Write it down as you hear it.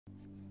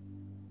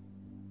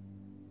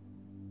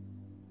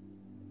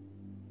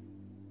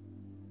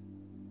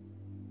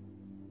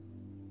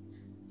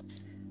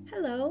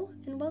Hello,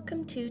 and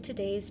welcome to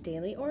today's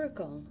Daily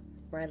Oracle,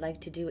 where I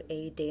like to do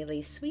a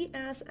daily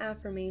sweet-ass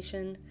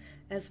affirmation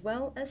as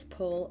well as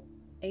pull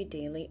a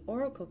daily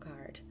oracle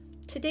card.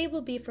 Today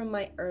will be from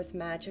my Earth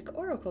Magic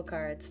Oracle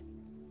cards.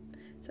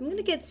 So I'm going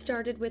to get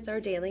started with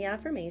our daily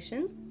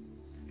affirmation.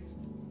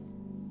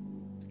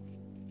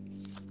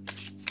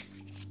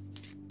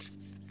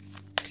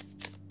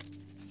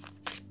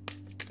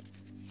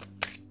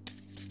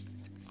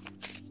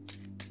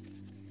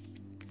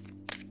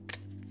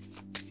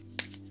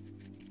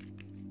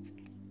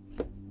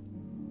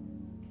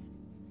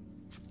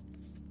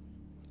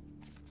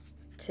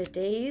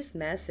 Today's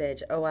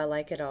message, oh, I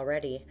like it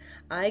already.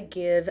 I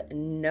give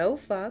no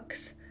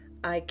fucks.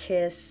 I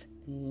kiss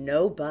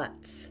no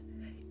butts.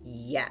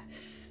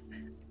 Yes.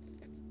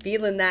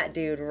 Feeling that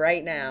dude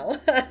right now.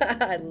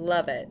 I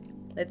love it.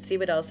 Let's see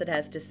what else it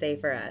has to say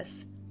for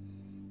us.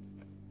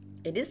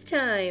 It is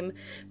time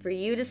for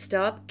you to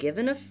stop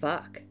giving a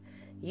fuck.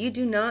 You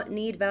do not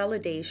need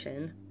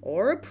validation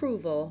or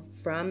approval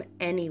from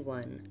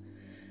anyone.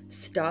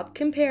 Stop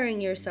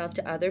comparing yourself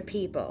to other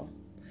people.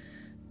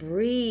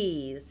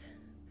 Breathe,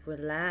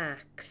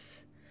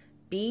 relax,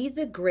 be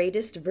the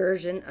greatest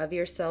version of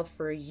yourself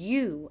for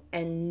you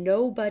and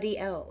nobody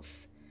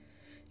else.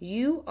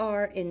 You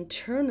are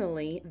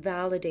internally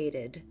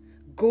validated,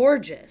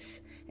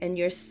 gorgeous, and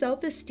your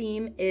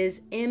self-esteem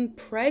is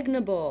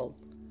impregnable.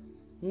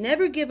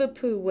 Never give a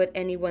poo what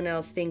anyone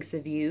else thinks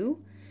of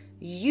you.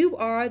 You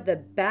are the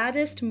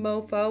baddest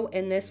mofo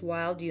in this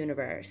wild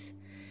universe.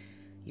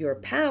 Your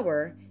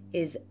power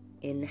is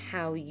in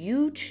how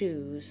you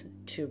choose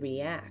to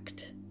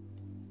react.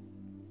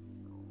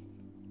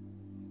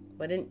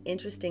 What an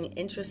interesting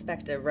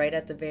introspective right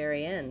at the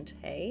very end,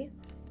 hey?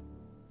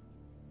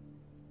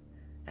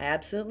 I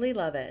absolutely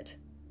love it.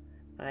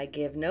 I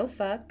give no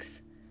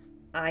fucks.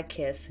 I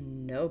kiss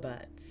no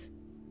butts.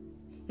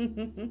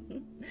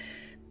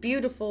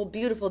 Beautiful,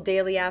 beautiful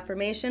daily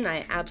affirmation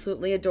I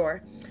absolutely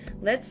adore.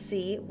 Let's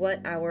see what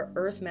our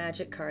Earth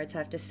Magic cards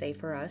have to say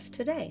for us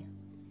today.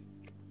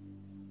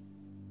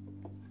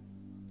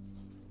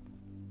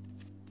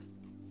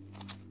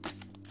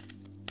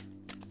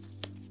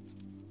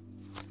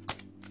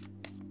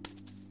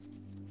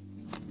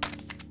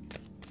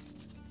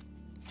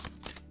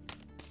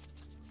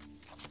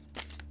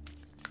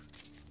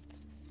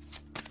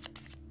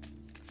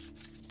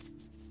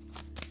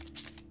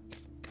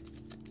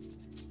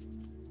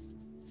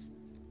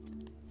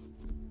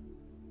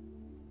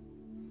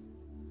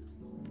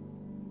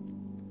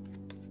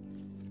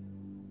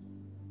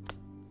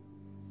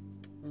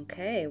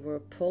 Okay, we're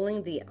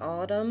pulling the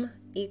autumn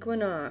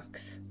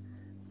equinox.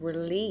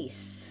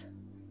 Release.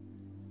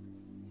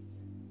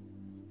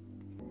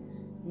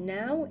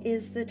 Now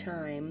is the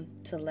time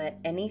to let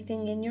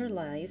anything in your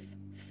life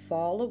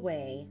fall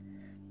away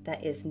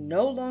that is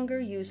no longer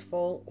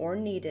useful or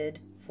needed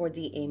for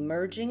the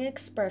emerging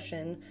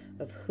expression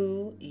of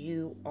who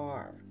you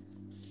are.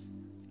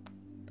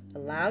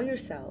 Allow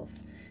yourself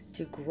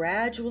to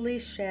gradually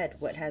shed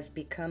what has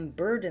become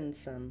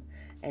burdensome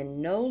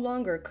and no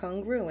longer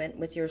congruent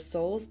with your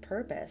soul's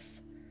purpose.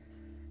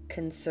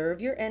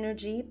 Conserve your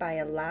energy by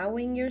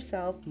allowing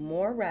yourself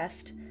more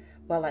rest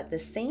while at the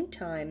same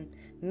time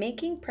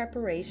making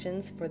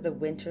preparations for the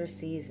winter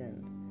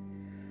season.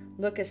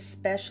 Look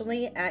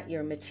especially at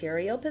your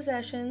material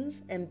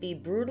possessions and be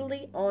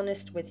brutally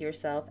honest with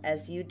yourself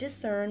as you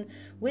discern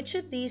which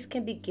of these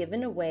can be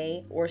given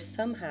away or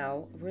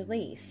somehow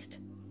released.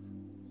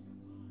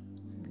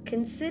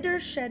 Consider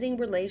shedding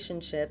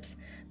relationships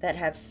that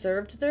have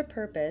served their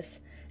purpose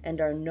and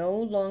are no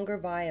longer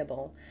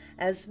viable,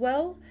 as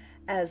well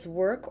as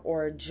work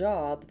or a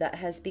job that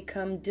has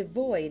become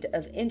devoid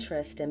of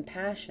interest and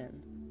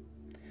passion.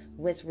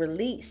 With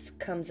release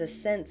comes a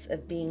sense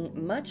of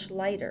being much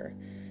lighter,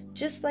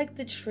 just like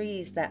the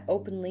trees that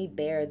openly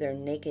bear their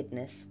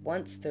nakedness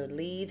once their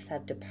leaves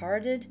have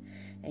departed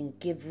and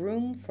give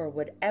room for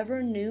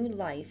whatever new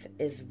life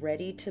is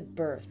ready to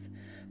birth,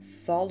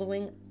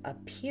 following a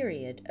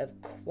period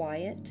of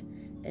quiet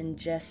and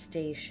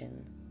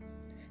gestation.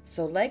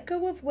 So let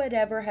go of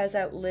whatever has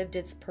outlived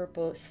its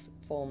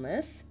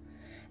purposefulness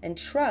and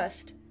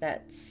trust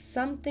that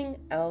something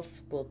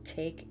else will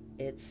take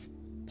its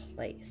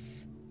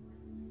place.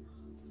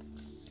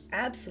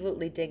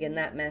 Absolutely digging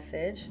that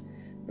message.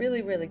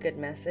 Really, really good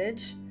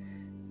message.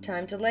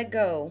 Time to let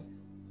go.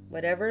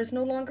 Whatever is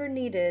no longer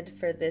needed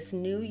for this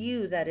new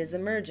you that is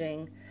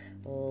emerging,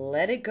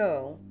 let it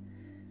go.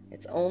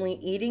 It's only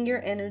eating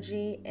your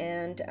energy,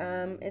 and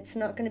it's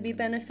not going to be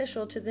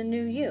beneficial to the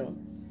new you.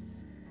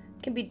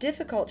 It can be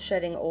difficult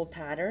shedding old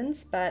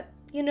patterns, but,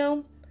 you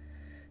know,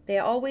 they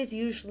always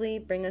usually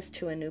bring us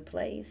to a new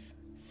place.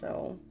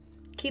 So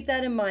keep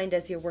that in mind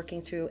as you're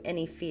working through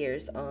any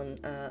fears on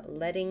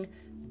letting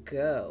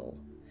go.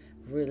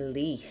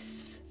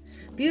 Release.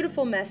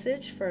 Beautiful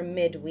message for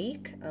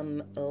midweek.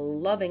 I'm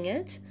loving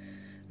it.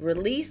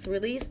 Release,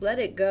 release, let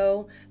it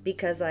go,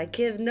 because I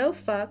give no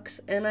fucks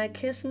and I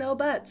kiss no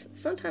butts.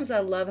 Sometimes I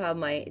love how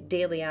my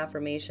daily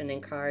affirmation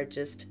and card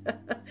just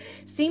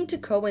seem to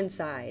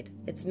coincide.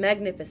 It's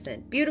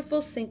magnificent, beautiful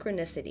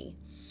synchronicity.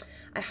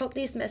 I hope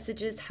these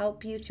messages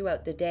help you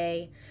throughout the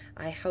day.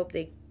 I hope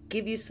they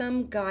give you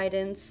some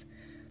guidance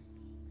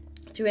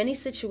through any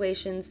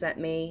situations that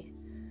may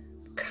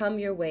come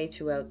your way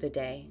throughout the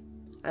day.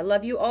 I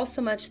love you all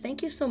so much.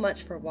 Thank you so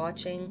much for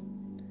watching.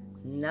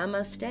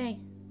 Namaste.